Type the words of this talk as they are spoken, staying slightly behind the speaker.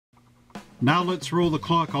Now let's roll the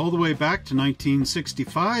clock all the way back to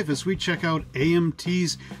 1965 as we check out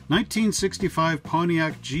AMT's 1965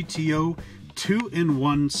 Pontiac GTO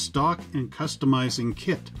 2-in-1 stock and customizing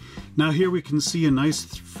kit. Now here we can see a nice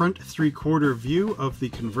front 3/4 view of the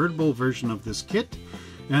convertible version of this kit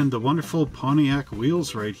and the wonderful Pontiac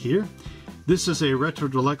wheels right here. This is a Retro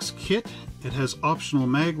Deluxe kit. It has optional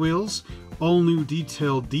mag wheels, all new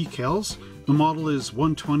detailed decals. The model is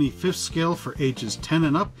 1/25th scale for ages 10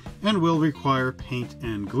 and up and will require paint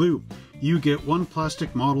and glue. You get one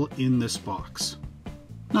plastic model in this box.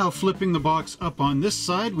 Now flipping the box up on this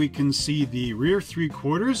side, we can see the rear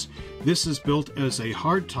 3/4. This is built as a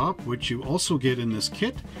hardtop, which you also get in this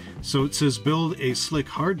kit. So it says build a slick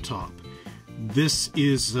hardtop. This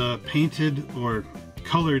is painted or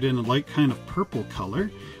colored in a light kind of purple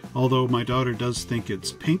color, although my daughter does think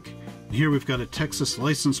it's pink. Here we've got a Texas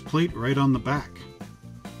license plate right on the back.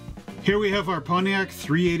 Here we have our Pontiac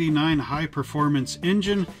 389 high performance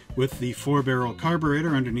engine with the 4-barrel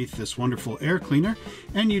carburetor underneath this wonderful air cleaner,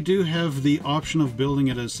 and you do have the option of building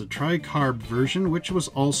it as the Tri-Carb version, which was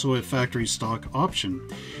also a factory stock option.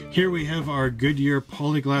 Here we have our Goodyear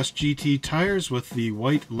Polyglass GT tires with the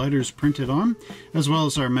white letters printed on, as well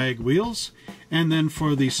as our mag wheels. And then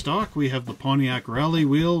for the stock, we have the Pontiac Rally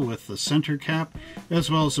wheel with the center cap,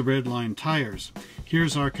 as well as the red line tires.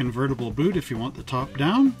 Here's our convertible boot if you want the top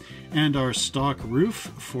down, and our stock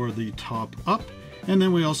roof for the top up. And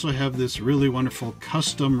then we also have this really wonderful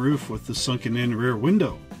custom roof with the sunken in rear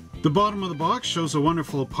window. The bottom of the box shows a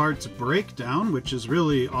wonderful parts breakdown, which is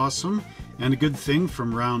really awesome and a good thing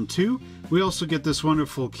from round 2. We also get this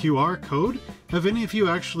wonderful QR code. Have any of you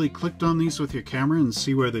actually clicked on these with your camera and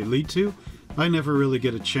see where they lead to? I never really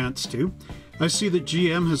get a chance to. I see that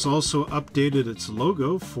GM has also updated its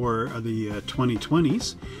logo for the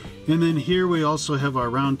 2020s. And then here we also have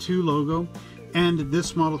our round 2 logo. And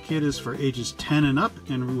this model kit is for ages 10 and up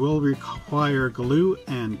and will require glue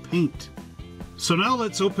and paint. So now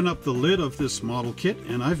let's open up the lid of this model kit,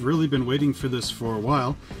 and I've really been waiting for this for a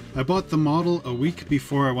while. I bought the model a week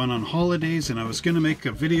before I went on holidays, and I was going to make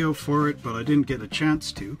a video for it, but I didn't get a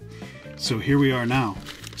chance to. So here we are now.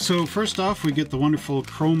 So first off, we get the wonderful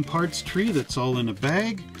chrome parts tree that's all in a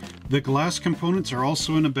bag. The glass components are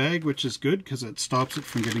also in a bag, which is good because it stops it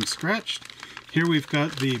from getting scratched. Here we've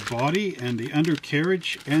got the body and the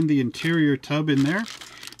undercarriage and the interior tub in there.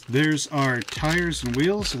 There's our tires and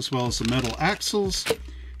wheels, as well as the metal axles.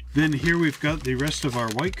 Then here we've got the rest of our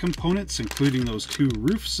white components, including those 2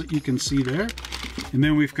 roofs that you can see there. And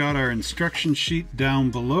then we've got our instruction sheet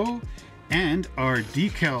down below and our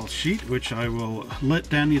decal sheet, which I will let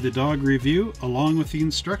Danny the dog review along with the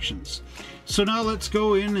instructions. So now let's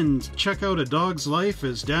go in and check out a dog's life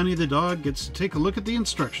as Danny the dog gets to take a look at the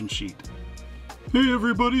instruction sheet. Hey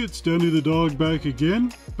everybody, it's Danny the dog back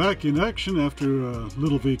again, back in action after a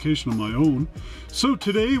little vacation of my own. So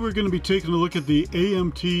today we're going to be taking a look at the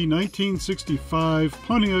AMT 1965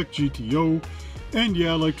 Pontiac GTO, and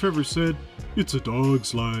yeah, like Trevor said, it's a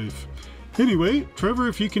dog's life. Anyway, Trevor,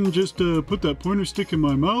 if you can just put that pointer stick in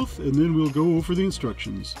my mouth and then we'll go over the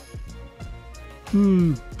instructions.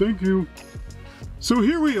 Thank you. So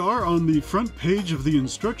here we are on the front page of the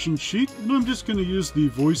instruction sheet, and I'm just going to use the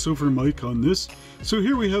voiceover mic on this. So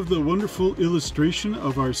here we have the wonderful illustration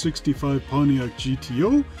of our 65 Pontiac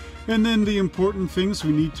GTO, and then the important things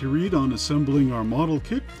we need to read on assembling our model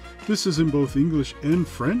kit. This is in both English and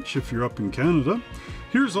French if you're up in Canada.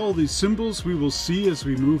 Here's all the symbols we will see as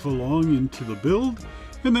we move along into the build,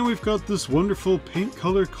 and then we've got this wonderful paint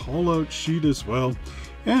color call-out sheet as well,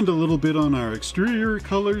 and a little bit on our exterior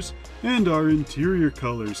colors and our interior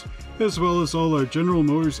colors, as well as all our General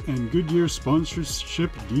Motors and Goodyear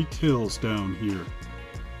sponsorship details down here.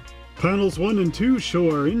 Panels 1 and 2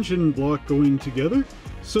 show our engine block going together.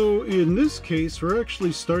 So in this case, we're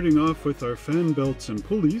actually starting off with our fan belts and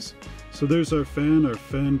pulleys. So there's our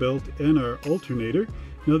fan belt, and our alternator.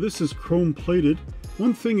 Now this is chrome plated.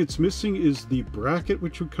 One thing it's missing is the bracket,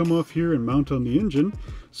 which would come off here and mount on the engine.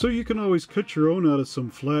 So you can always cut your own out of some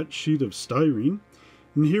flat sheet of styrene.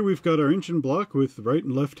 And here we've got our engine block with right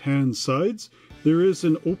and left hand sides. There is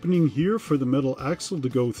an opening here for the metal axle to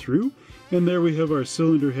go through. And there we have our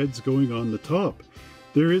cylinder heads going on the top.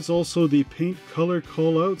 There is also the paint color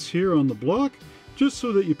callouts here on the block, just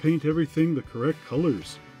so that you paint everything the correct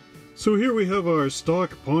colors. So here we have our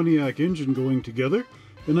stock Pontiac engine going together,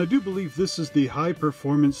 and I do believe this is the high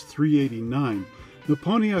performance 389. The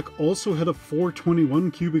Pontiac also had a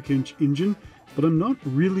 421 cubic inch engine, but I'm not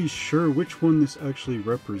really sure which one this actually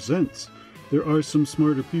represents. There are some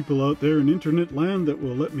smarter people out there in internet land that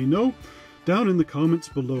will let me know down in the comments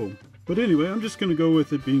below. But anyway, I'm just going to go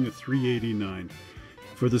with it being a 389.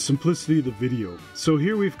 for the simplicity of the video. So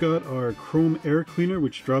here we've got our chrome air cleaner,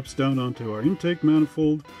 which drops down onto our intake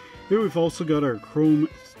manifold. Here we've also got our chrome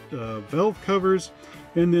valve covers,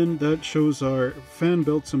 and then that shows our fan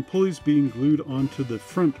belts and pulleys being glued onto the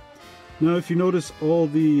front. Now if you notice, all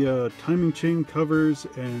the timing chain covers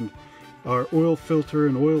and our oil filter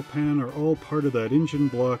and oil pan are all part of that engine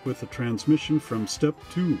block with the transmission from step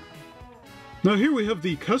 2. Now here we have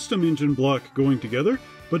the custom engine block going together,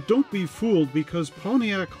 but don't be fooled because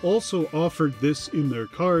Pontiac also offered this in their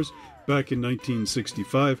cars back in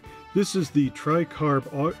 1965. This is the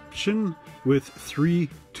Tri-Carb option with 3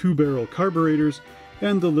 2-barrel carburetors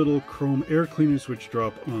and the little chrome air cleaners which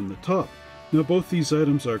drop on the top. Now both these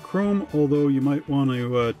items are chrome, although you might want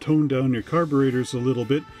to tone down your carburetors a little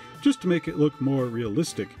bit just to make it look more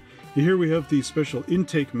realistic. Here we have the special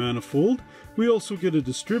intake manifold. We also get a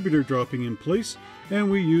distributor dropping in place, and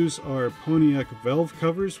we use our Pontiac valve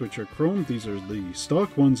covers, which are chrome. These are the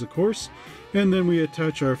stock ones, of course. And then we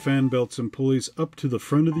attach our fan belts and pulleys up to the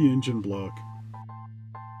front of the engine block.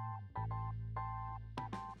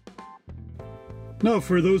 Now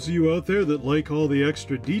for those of you out there that like all the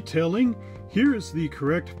extra detailing, here is the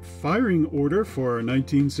correct firing order for our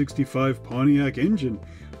 1965 Pontiac engine,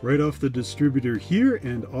 right off the distributor here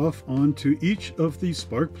and off onto each of the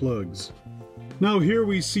spark plugs. Now here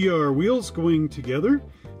we see our wheels going together.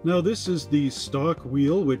 Now this is the stock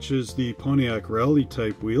wheel, which is the Pontiac Rally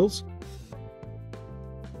type wheels.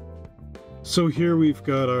 So here we've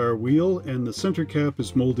got our wheel and the center cap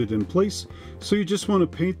is molded in place. So you just want to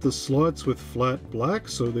paint the slots with flat black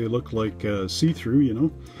so they look like see-through, you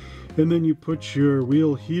know. And then you put your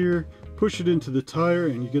wheel here, push it into the tire,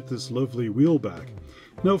 and you get this lovely wheel back.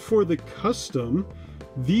 Now for the custom,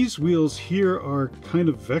 these wheels here are kind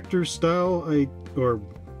of vector style, or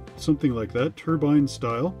something like that, turbine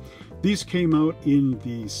style. These came out in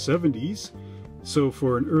the 70s, so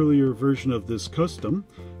for an earlier version of this custom.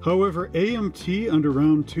 However, AMT under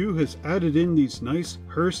round 2 has added in these nice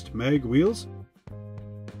Hurst mag wheels,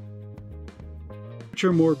 which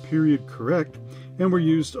are more period correct and were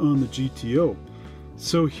used on the GTO.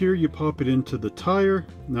 So here you pop it into the tire.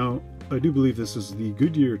 Now I do believe this is the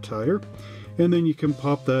Goodyear tire, and then you can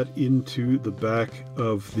pop that into the back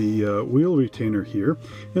of the wheel retainer here,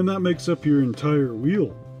 and that makes up your entire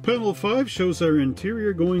wheel. Panel 5 shows our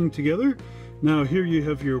interior going together. Now here you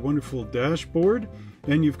have your wonderful dashboard,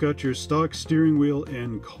 and you've got your stock steering wheel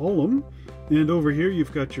and column, and over here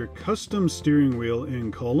you've got your custom steering wheel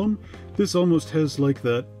and column. This almost has like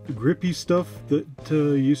that grippy stuff that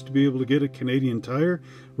you used to be able to get a Canadian Tire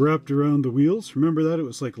wrapped around the wheels. Remember that? It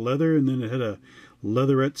was like leather, and then it had a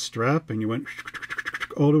leatherette strap, and you went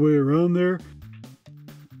all the way around there.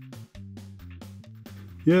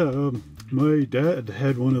 Yeah, my dad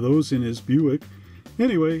had one of those in his Buick.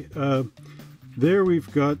 Anyway, there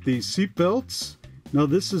we've got the seat belts. Now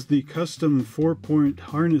this is the custom 4-point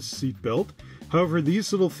harness seat belt. However,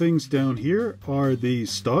 these little things down here are the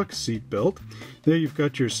stock seat belt. There you've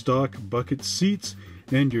got your stock bucket seats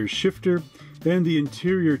and your shifter, and the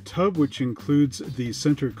interior tub, which includes the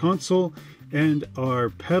center console and our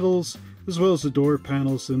pedals, as well as the door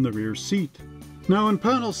panels in the rear seat. Now in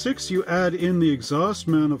panel 6 you add in the exhaust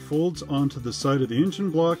manifolds onto the side of the engine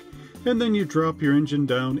block, and then you drop your engine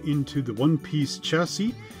down into the one-piece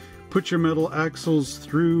chassis, put your metal axles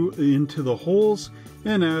through into the holes,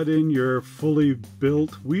 and add in your fully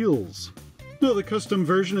built wheels. Now the custom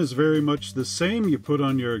version is very much the same. You put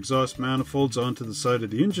on your exhaust manifolds onto the side of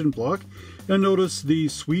the engine block, and notice the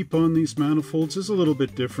sweep on these manifolds is a little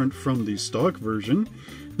bit different from the stock version.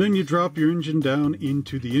 Then you drop your engine down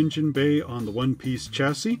into the engine bay on the one-piece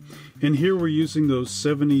chassis, and here we're using those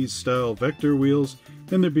 70s style vector wheels,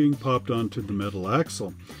 and they're being popped onto the metal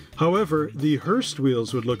axle. However, the Hurst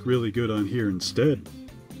wheels would look really good on here instead.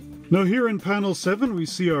 Now here in panel 7 we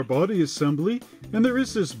see our body assembly, and there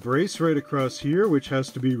is this brace right across here which has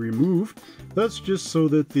to be removed. That's just so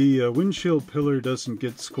that the windshield pillar doesn't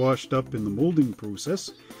get squashed up in the molding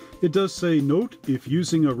process. It does say, note, if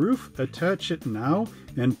using a roof, attach it now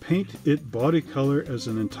and paint it body color as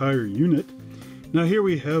an entire unit. Now here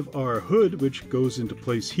we have our hood, which goes into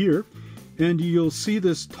place here, and you'll see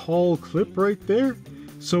this tall clip right there.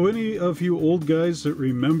 So any of you old guys that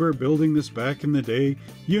remember building this back in the day,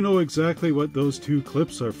 you know exactly what those two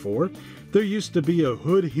clips are for. There used to be a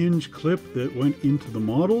hood hinge clip that went into the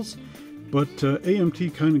models, but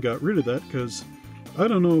AMT kind of got rid of that because, I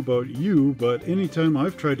don't know about you, but anytime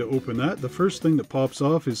I've tried to open that, the first thing that pops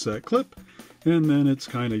off is that clip, and then it's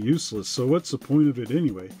kind of useless. So what's the point of it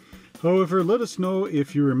anyway? However, let us know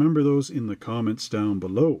if you remember those in the comments down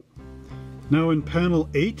below. Now in panel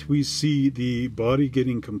 8 we see the body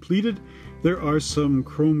getting completed. There are some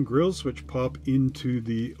chrome grills which pop into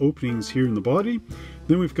the openings here in the body.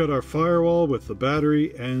 Then we've got our firewall with the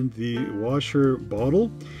battery and the washer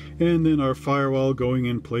bottle, and then our firewall going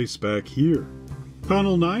in place back here.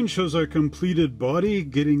 Panel 9 shows our completed body,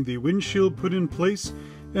 getting the windshield put in place,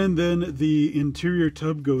 and then the interior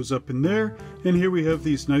tub goes up in there, and here we have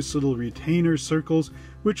these nice little retainer circles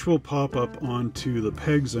which will pop up onto the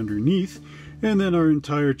pegs underneath, and then our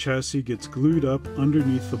entire chassis gets glued up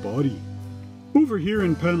underneath the body. Over here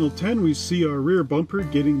in panel 10 we see our rear bumper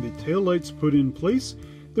getting the taillights put in place.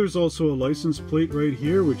 There's also a license plate right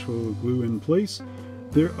here which will glue in place.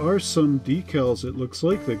 There are some decals, it looks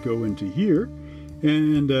like, that go into here,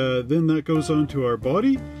 and then that goes onto our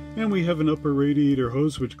body, and we have an upper radiator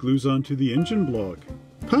hose which glues onto the engine block.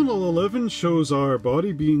 Panel 11 shows our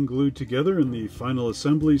body being glued together in the final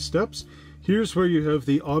assembly steps. Here's where you have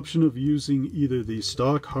the option of using either the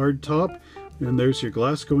stock hard top, and there's your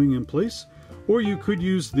glass going in place, or you could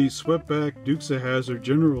use the swept back Dukes of Hazzard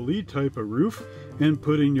General Lee type of roof and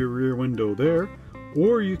put in your rear window there,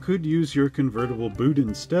 or you could use your convertible boot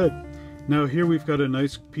instead. Now here we've got a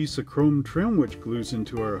nice piece of chrome trim which glues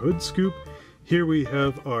into our hood scoop. Here we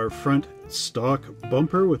have our front stock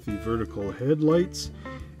bumper with the vertical headlights,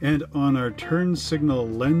 and on our turn signal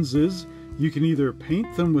lenses you can either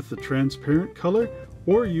paint them with the transparent color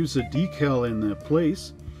or use a decal in that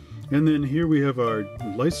place. And then here we have our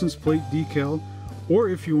license plate decal, or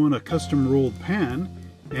if you want a custom rolled pan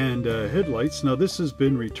and headlights. Now this has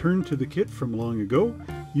been returned to the kit from long ago.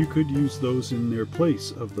 You could use those in their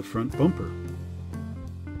place of the front bumper.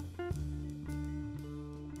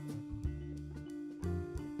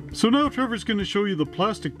 So now Trevor's going to show you the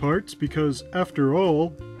plastic parts, because after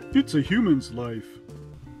all, it's a human's life.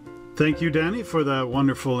 Thank you, Danny, for that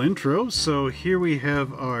wonderful intro. So here we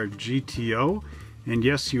have our GTO, and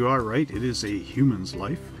yes, you are right, it is a human's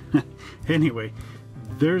life. Anyway,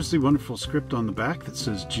 there's the wonderful script on the back that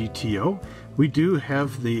says GTO. We do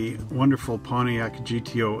have the wonderful Pontiac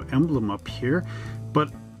GTO emblem up here,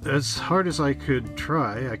 but as hard as I could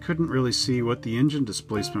try, I couldn't really see what the engine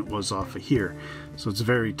displacement was off of here, so it's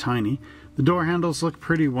very tiny. The door handles look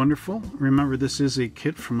pretty wonderful. Remember, this is a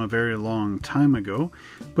kit from a very long time ago,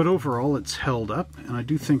 but overall it's held up, and I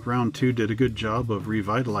do think Round 2 did a good job of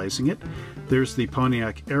revitalizing it. There's the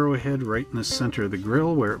Pontiac arrowhead right in the center of the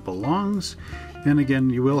grille where it belongs, and again,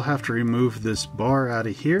 you will have to remove this bar out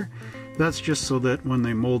of here. That's just so that when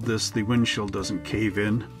they mold this, the windshield doesn't cave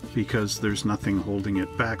in, because there's nothing holding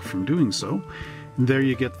it back from doing so. And there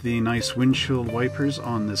you get the nice windshield wipers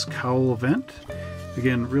on this cowl vent.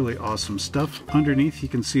 Again, really awesome stuff. Underneath you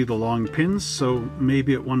can see the long pins, so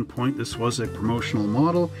maybe at one point this was a promotional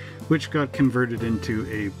model which got converted into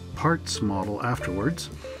a parts model afterwards.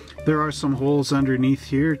 There are some holes underneath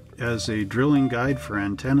here as a drilling guide for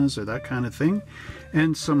antennas or that kind of thing,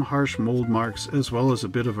 and some harsh mold marks, as well as a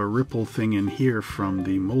bit of a ripple thing in here from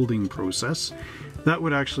the molding process. That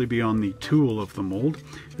would actually be on the tool of the mold.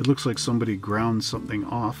 It looks like somebody ground something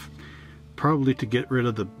off, probably to get rid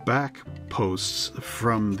of the back posts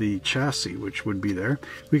from the chassis, which would be there.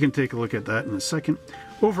 We can take a look at that in a second.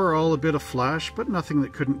 Overall, a bit of flash, but nothing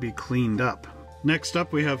that couldn't be cleaned up. Next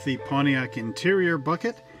up, we have the Pontiac interior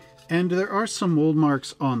bucket, and there are some mold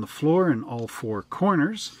marks on the floor in all four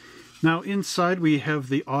corners. Now inside we have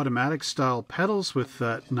the automatic style pedals with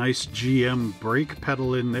that nice GM brake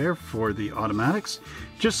pedal in there for the automatics,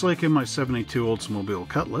 just like in my 72 Oldsmobile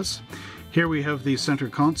Cutlass. Here we have the center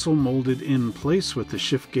console molded in place with the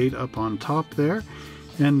shift gate up on top there,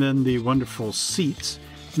 and then the wonderful seats.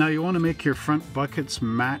 Now you want to make your front buckets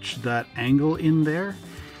match that angle in there,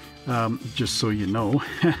 just so you know,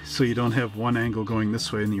 so you don't have one angle going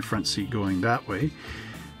this way and your front seat going that way.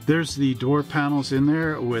 There's the door panels in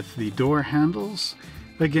there with the door handles.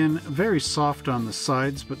 Again, very soft on the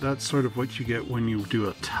sides, but that's sort of what you get when you do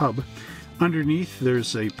a tub. Underneath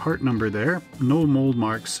there's a part number there, no mold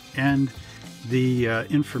marks, and the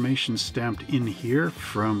information stamped in here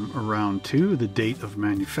from Round 2, the date of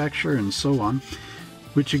manufacture and so on,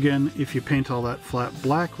 which again, if you paint all that flat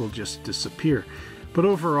black, will just disappear. But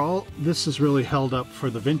overall, this is really held up for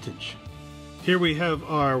the vintage. Here we have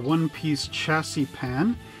our one-piece chassis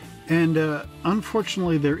pan, and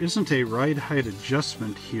unfortunately there isn't a ride height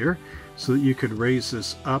adjustment here so that you could raise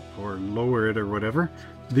this up or lower it or whatever.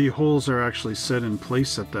 The holes are actually set in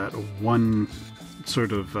place at that one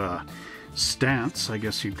sort of stance, I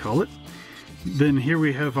guess you'd call it. Then here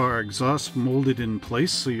we have our exhaust molded in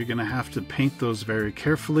place, so you're going to have to paint those very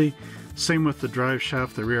carefully. Same with the drive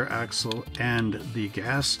shaft, the rear axle, and the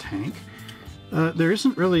gas tank. There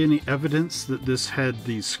isn't really any evidence that this had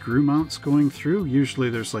these screw mounts going through. Usually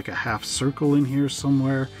there's like a half circle in here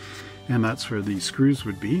somewhere, and that's where the screws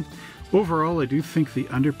would be. Overall, I do think the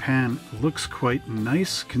underpan looks quite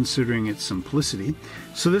nice considering its simplicity.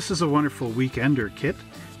 So this is a wonderful weekender kit.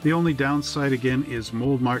 The only downside again is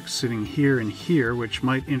mold marks sitting here and here, which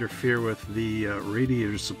might interfere with the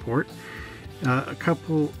radiator support.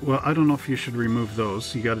 Well, I don't know if you should remove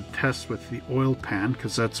those. You got to test with the oil pan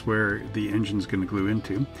because that's where the engine's going to glue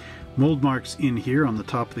into. Mold marks in here on the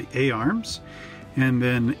top of the A-arms. And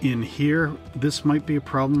then in here, this might be a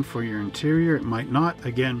problem for your interior. It might not.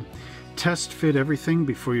 Again, test fit everything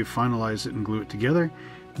before you finalize it and glue it together.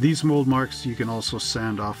 These mold marks you can also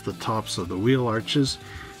sand off the tops of the wheel arches.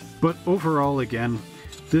 But overall, again,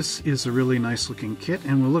 this is a really nice looking kit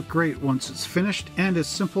and will look great once it's finished, and is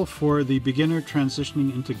simple for the beginner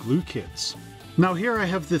transitioning into glue kits. Now here I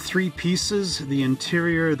have the three pieces, the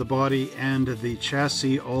interior, the body, and the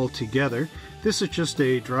chassis all together. This is just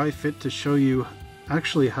a dry fit to show you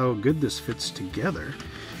actually how good this fits together.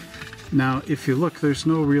 Now if you look, there's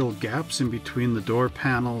no real gaps in between the door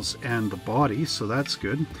panels and the body, so that's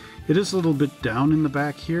good. It is a little bit down in the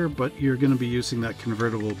back here, but you're going to be using that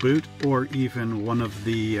convertible boot or even one of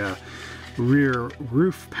the rear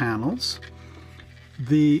roof panels.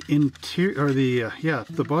 The interior, or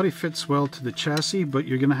the body fits well to the chassis, but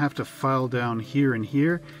you're going to have to file down here and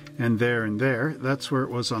here and there and there. That's where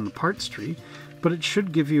it was on the parts tree, but it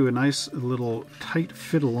should give you a nice little tight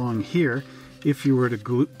fit along here if you were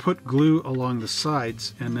to put glue along the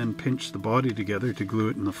sides and then pinch the body together to glue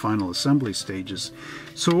it in the final assembly stages.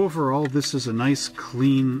 So overall, this is a nice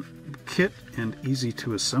clean kit and easy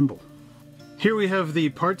to assemble. Here we have the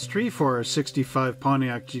parts tree for our 65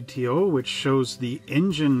 Pontiac GTO, which shows the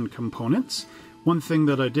engine components. One thing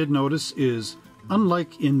that I did notice is,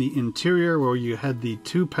 unlike in the interior where you had the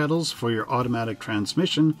two pedals for your automatic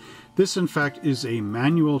transmission, this in fact is a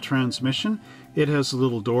manual transmission. It has a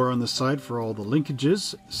little door on the side for all the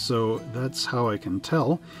linkages, so that's how I can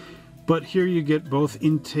tell. But here you get both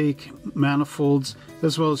intake manifolds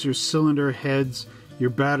as well as your cylinder heads, your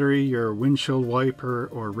battery, your windshield wiper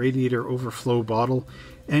or radiator overflow bottle,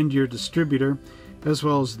 and your distributor, as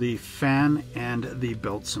well as the fan and the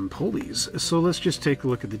belts and pulleys. So let's just take a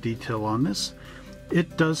look at the detail on this.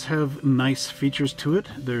 It does have nice features to it.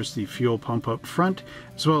 There's the fuel pump up front,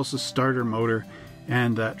 as well as the starter motor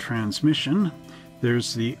and that transmission.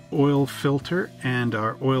 There's the oil filter and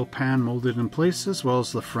our oil pan molded in place, as well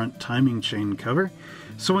as the front timing chain cover.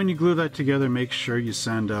 So when you glue that together, make sure you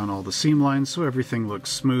sand down all the seam lines so everything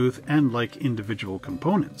looks smooth and like individual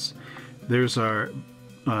components. There's our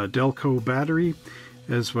Delco battery,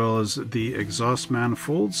 as well as the exhaust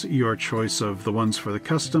manifolds, your choice of the ones for the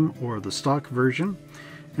custom or the stock version.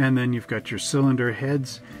 And then you've got your cylinder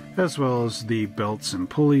heads, as well as the belts and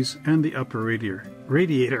pulleys and the upper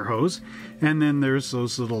radiator hose. And then there's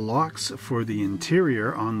those little locks for the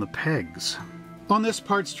interior on the pegs. On this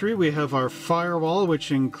parts tree we have our firewall,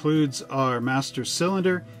 which includes our master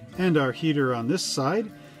cylinder and our heater on this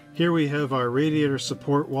side. Here we have our radiator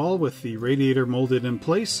support wall with the radiator molded in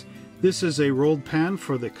place. This is a rolled pan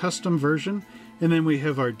for the custom version. And then we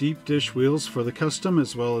have our deep dish wheels for the custom,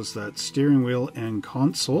 as well as that steering wheel and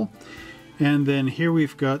console. And then here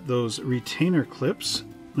we've got those retainer clips.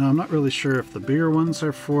 Now I'm not really sure if the bigger ones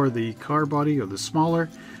are for the car body or the smaller.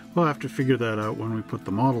 We'll have to figure that out when we put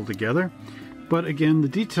the model together. But again, the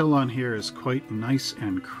detail on here is quite nice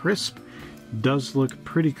and crisp. Does look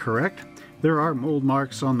pretty correct. There are mold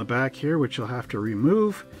marks on the back here, which you'll have to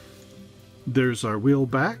remove. There's our wheel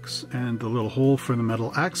backs and the little hole for the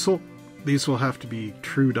metal axle. These will have to be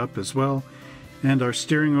trued up as well. And our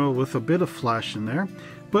steering wheel with a bit of flash in there.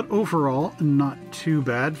 But overall, not too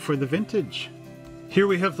bad for the vintage. Here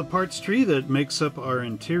we have the parts tree that makes up our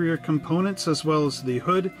interior components, as well as the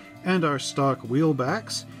hood and our stock wheel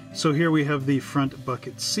backs. So here we have the front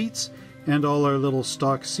bucket seats and all our little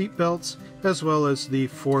stock seat belts, as well as the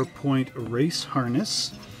 4-point race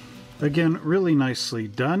harness. Again, really nicely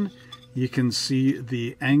done. You can see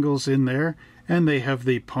the angles in there, and they have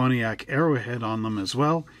the Pontiac arrowhead on them as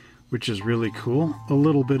well, which is really cool. A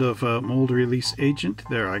little bit of a mold release agent.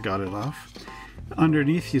 There, I got it off.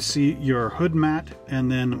 Underneath you see your hood mat,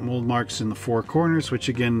 and then mold marks in the four corners, which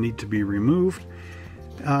again need to be removed.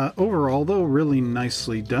 Overall though, really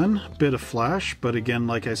nicely done. Bit of flash, but again,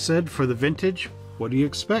 like I said, for the vintage, what do you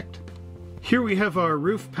expect? Here we have our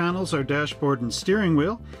roof panels, our dashboard and steering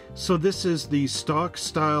wheel. So this is the stock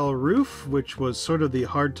style roof, which was sort of the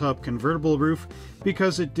hardtop convertible roof,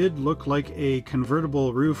 because it did look like a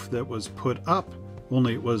convertible roof that was put up,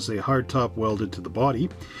 only it was a hardtop welded to the body.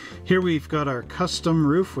 Here we've got our custom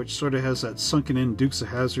roof, which sort of has that sunken in Dukes of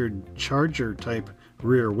Hazzard Charger type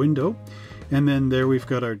rear window. And then there we've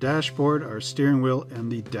got our dashboard, our steering wheel,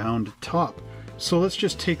 and the downed top. So let's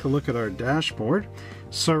just take a look at our dashboard.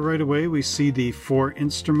 So right away we see the 4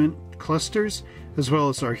 instrument clusters as well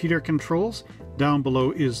as our heater controls. Down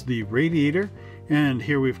below is the radiator, and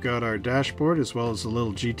here we've got our dashboard as well as a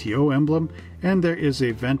little GTO emblem, and there is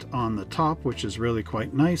a vent on the top, which is really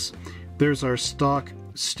quite nice. There's our stock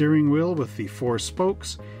steering wheel with the 4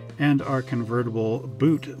 spokes and our convertible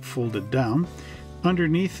boot folded down.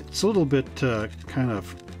 Underneath, it's a little bit kind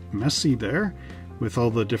of messy there with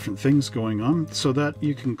all the different things going on, so that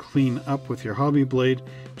you can clean up with your hobby blade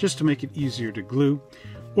just to make it easier to glue.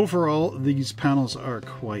 Overall, these panels are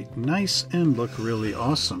quite nice and look really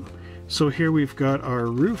awesome. So here we've got our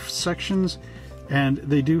roof sections, and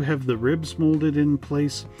they do have the ribs molded in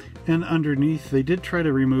place, and underneath they did try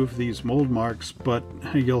to remove these mold marks, but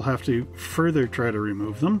you'll have to further try to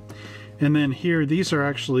remove them. And then here, these are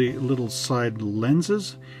actually little side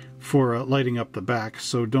lenses for lighting up the back,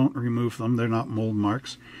 so don't remove them, they're not mold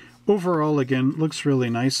marks. Overall, again, looks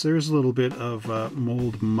really nice. There's a little bit of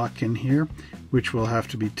mold muck in here, which will have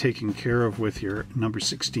to be taken care of with your number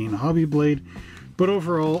 16 hobby blade. But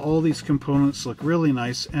overall, all these components look really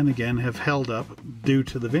nice and again have held up due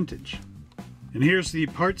to the vintage. And here's the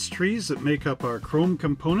parts trees that make up our chrome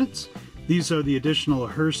components. These are the additional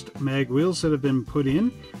Hurst mag wheels that have been put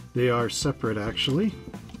in. They are separate actually,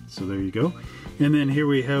 so there you go. And then here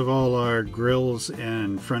we have all our grills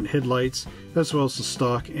and front headlights, as well as the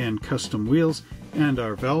stock and custom wheels and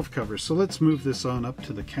our valve cover. So let's move this on up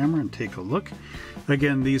to the camera and take a look.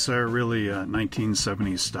 Again, these are really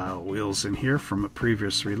 1970s style wheels in here from a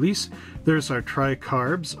previous release. There's our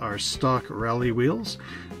Tri-Carbs, our stock rally wheels,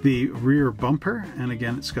 the rear bumper, and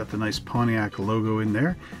again it's got the nice Pontiac logo in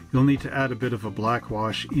there. You'll need to add a bit of a black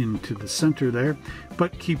wash into the center there,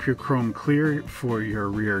 but keep your chrome clear for your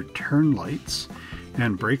rear turn lights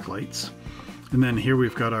and brake lights. And then here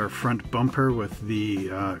we've got our front bumper with the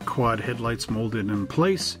quad headlights molded in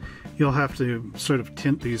place. You'll have to sort of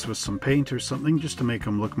tint these with some paint or something just to make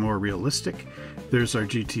them look more realistic. There's our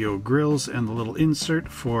GTO grills and the little insert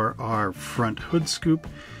for our front hood scoop.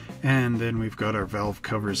 And then we've got our valve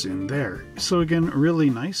covers in there. So again, really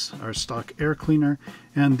nice. Our stock air cleaner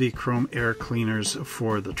and the chrome air cleaners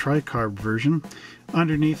for the Tri-Carb version.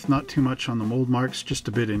 Underneath, not too much on the mold marks, just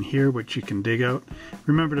a bit in here which you can dig out.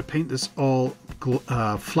 Remember to paint this all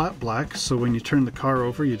flat black, so when you turn the car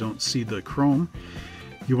over you don't see the chrome.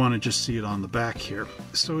 You want to just see it on the back here.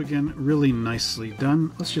 So again, really nicely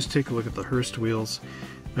done. Let's just take a look at the Hurst wheels.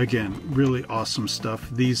 Again, really awesome stuff.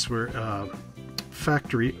 These were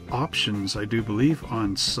factory options, I do believe,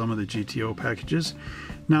 on some of the GTO packages.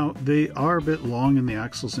 Now, they are a bit long in the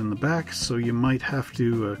axles in the back, so you might have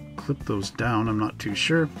to clip those down. I'm not too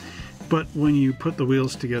sure. But when you put the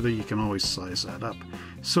wheels together, you can always size that up.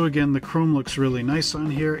 So again, the chrome looks really nice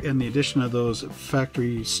on here, and the addition of those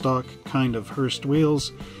factory stock kind of Hurst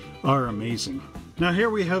wheels are amazing. Now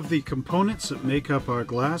here we have the components that make up our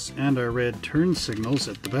glass and our red turn signals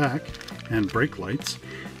at the back and brake lights.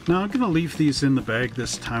 Now I'm going to leave these in the bag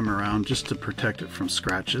this time around just to protect it from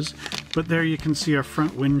scratches. But there you can see our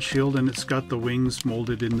front windshield, and it's got the wings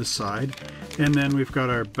molded in the side. And then we've got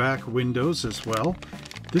our back windows as well.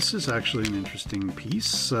 This is actually an interesting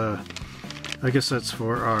piece. I guess that's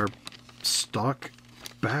for our stock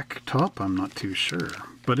back top, I'm not too sure.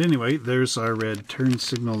 But anyway, there's our red turn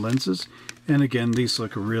signal lenses. And again, these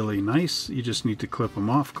look really nice. You just need to clip them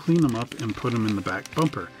off, clean them up, and put them in the back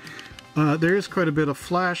bumper. There is quite a bit of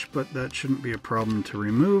flash, but that shouldn't be a problem to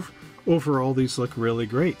remove. Overall, these look really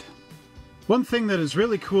great. One thing that is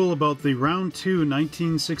really cool about the Round 2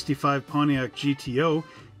 1965 Pontiac GTO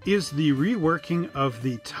is the reworking of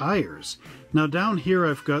the tires. Now down here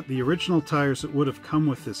I've got the original tires that would have come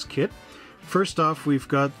with this kit. First off, we've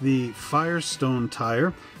got the Firestone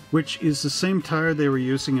tire, which is the same tire they were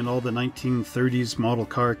using in all the 1930s model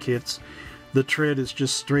car kits. The tread is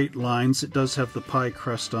just straight lines. It does have the pie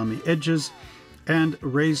crust on the edges and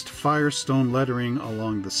raised Firestone lettering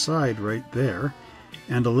along the side right there,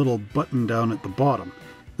 and a little button down at the bottom.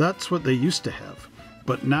 That's what they used to have.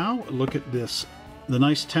 But now, look at this. The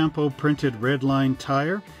nice Tampo printed red line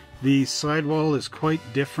tire. The sidewall is quite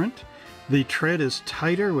different. The tread is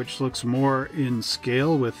tighter, which looks more in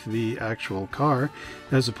scale with the actual car,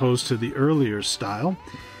 as opposed to the earlier style.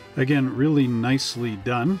 Again, really nicely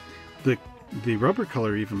done. The rubber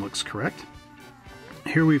color even looks correct.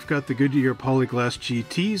 Here we've got the Goodyear Polyglass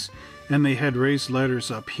GTs, and they had raised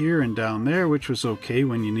letters up here and down there, which was okay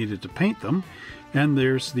when you needed to paint them. And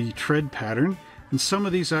there's the tread pattern. And some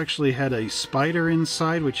of these actually had a spider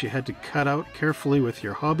inside, which you had to cut out carefully with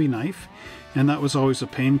your hobby knife. And that was always a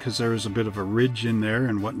pain because there was a bit of a ridge in there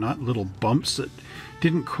and whatnot, little bumps that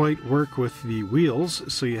didn't quite work with the wheels,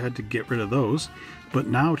 so you had to get rid of those. But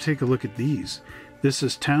now take a look at these. This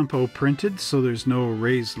is tampo printed, so there's no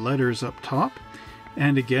raised letters up top.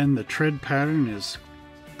 And again, the tread pattern is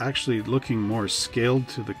actually looking more scaled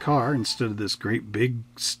to the car instead of this great big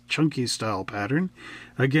chunky style pattern.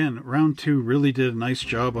 Again, Round 2 really did a nice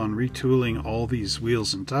job on retooling all these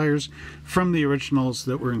wheels and tires from the originals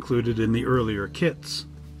that were included in the earlier kits.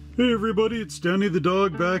 Hey everybody, it's Danny the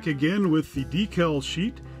Dog back again with the decal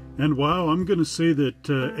sheet. And wow, I'm going to say that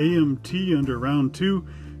AMT under Round 2,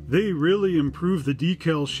 they really improved the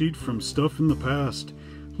decal sheet from stuff in the past.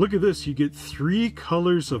 Look at this, you get 3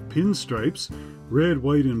 colors of pinstripes, red,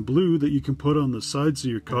 white, and blue, that you can put on the sides of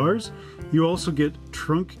your cars. You also get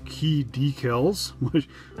trunk key decals, which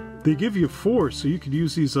they give you 4, so you could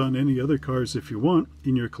use these on any other cars if you want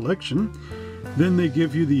in your collection. Then they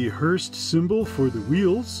give you the Hurst symbol for the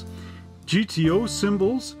wheels, GTO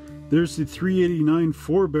symbols. There's the 389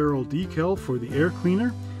 4-barrel decal for the air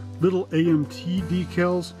cleaner, little AMT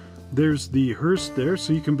decals. There's the Hurst there,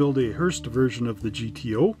 so you can build a Hurst version of the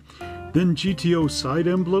GTO. Then GTO side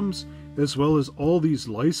emblems, as well as all these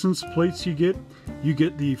license plates you get. You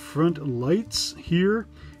get the front lights here.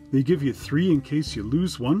 They give you 3 in case you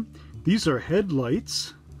lose one. These are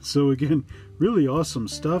headlights, so again, really awesome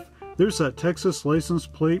stuff. There's that Texas license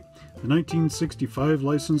plate, the 1965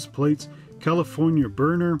 license plates, California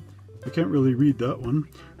burner. I can't really read that one.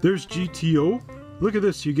 There's GTO. Look at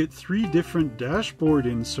this, you get 3 different dashboard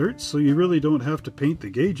inserts, so you really don't have to paint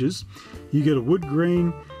the gauges. You get a wood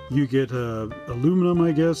grain, you get aluminum,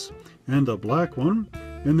 I guess, and a black one,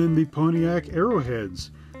 and then the Pontiac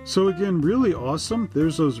arrowheads. So again, really awesome.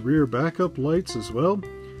 There's those rear backup lights as well.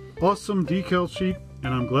 Awesome decal sheet,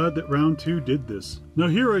 and I'm glad that Round 2 did this. Now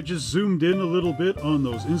here I just zoomed in a little bit on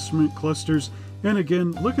those instrument clusters, and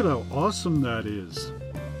again, look at how awesome that is.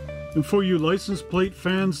 And for you license plate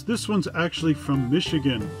fans, this one's actually from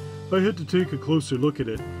Michigan. I had to take a closer look at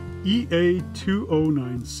it.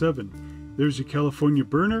 EA2097. There's your California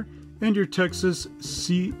burner and your Texas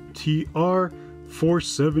CTR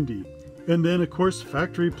 470. And then, of course,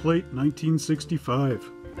 factory plate 1965.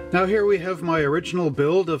 Now here we have my original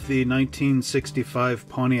build of the 1965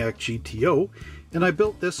 Pontiac GTO. And I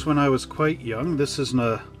built this when I was quite young. This is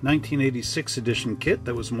a 1986 edition kit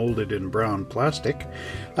that was molded in brown plastic.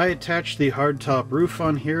 I attached the hardtop roof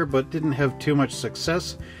on here, but didn't have too much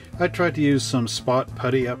success. I tried to use some spot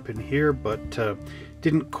putty up in here, but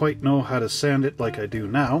didn't quite know how to sand it like I do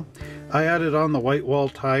now. I added on the white wall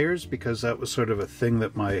tires because that was sort of a thing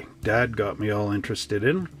that my dad got me all interested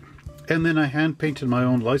in. And then I hand painted my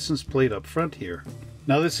own license plate up front here.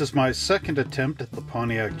 Now this is my second attempt at the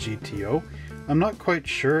Pontiac GTO. I'm not quite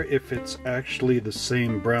sure if it's actually the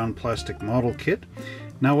same brown plastic model kit.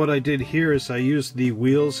 Now what I did here is I used the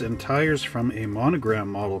wheels and tires from a monogram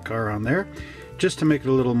model car on there, just to make it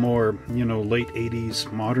a little more, you know, late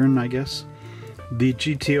 80s modern, I guess. The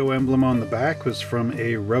GTO emblem on the back was from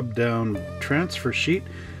a rub-down transfer sheet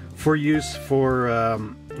for use for,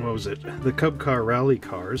 what was it, the Cub Car rally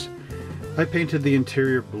cars. I painted the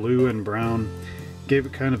interior blue and brown, gave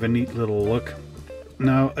it kind of a neat little look.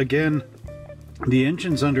 Now again, the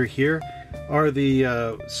engines under here are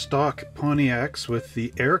the stock Pontiacs with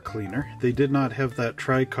the air cleaner. They did not have that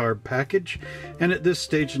Tri-Carb package, and at this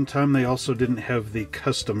stage in time they also didn't have the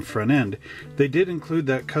custom front end. They did include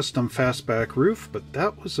that custom fastback roof, but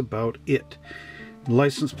that was about it.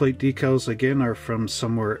 License plate decals again are from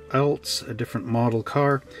somewhere else, a different model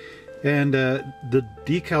car, and the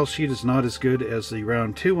decal sheet is not as good as the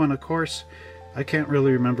Round 2 one, of course. I can't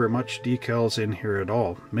really remember much decals in here at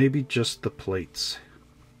all, maybe just the plates.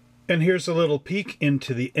 And here's a little peek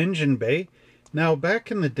into the engine bay. Now back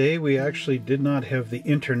in the day we actually did not have the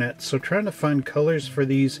internet, so trying to find colors for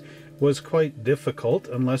these was quite difficult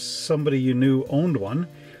unless somebody you knew owned one.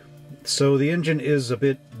 So the engine is a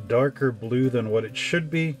bit darker blue than what it should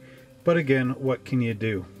be, but again, what can you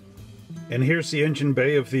do? And here's the engine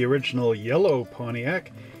bay of the original yellow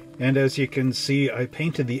Pontiac. And as you can see, I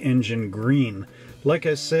painted the engine green. Like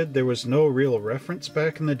I said, there was no real reference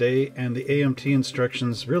back in the day, and the AMT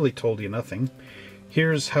instructions really told you nothing.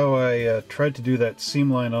 Here's how I tried to do that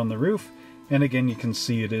seam line on the roof, and again you can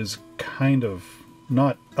see it is kind of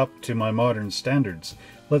not up to my modern standards.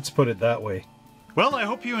 Let's put it that way. Well, I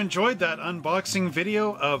hope you enjoyed that unboxing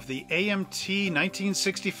video of the AMT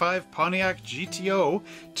 1965 Pontiac GTO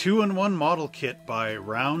 2-in-1 model kit by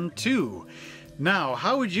Round 2. Now,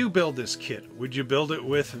 how would you build this kit? Would you build it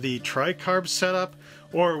with the Tri-Carb setup,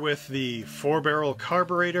 or with the 4-barrel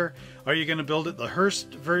carburetor? Are you going to build it the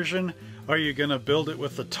Hurst version? Are you going to build it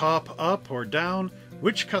with the top up or down?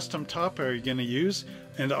 Which custom top are you going to use?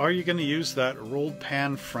 And are you going to use that rolled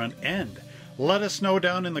pan front end? Let us know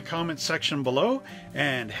down in the comment section below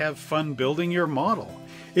and have fun building your model.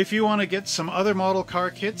 If you want to get some other model car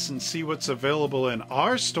kits and see what's available in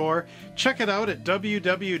our store, check it out at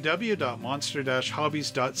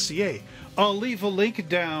www.monster-hobbies.ca. I'll leave a link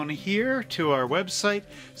down here to our website,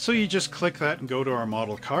 so you just click that and go to our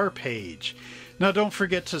model car page. Now don't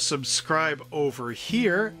forget to subscribe over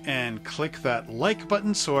here and click that like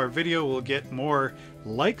button so our video will get more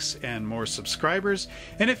likes and more subscribers.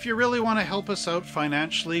 And if you really want to help us out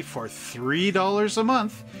financially for $3 a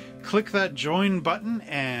month, click that join button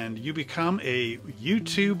and you become a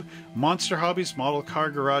YouTube Monster Hobbies Model Car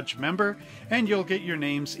Garage member, and you'll get your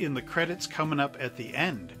names in the credits coming up at the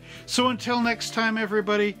end. So until next time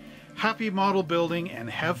everybody, happy model building and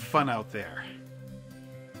have fun out there.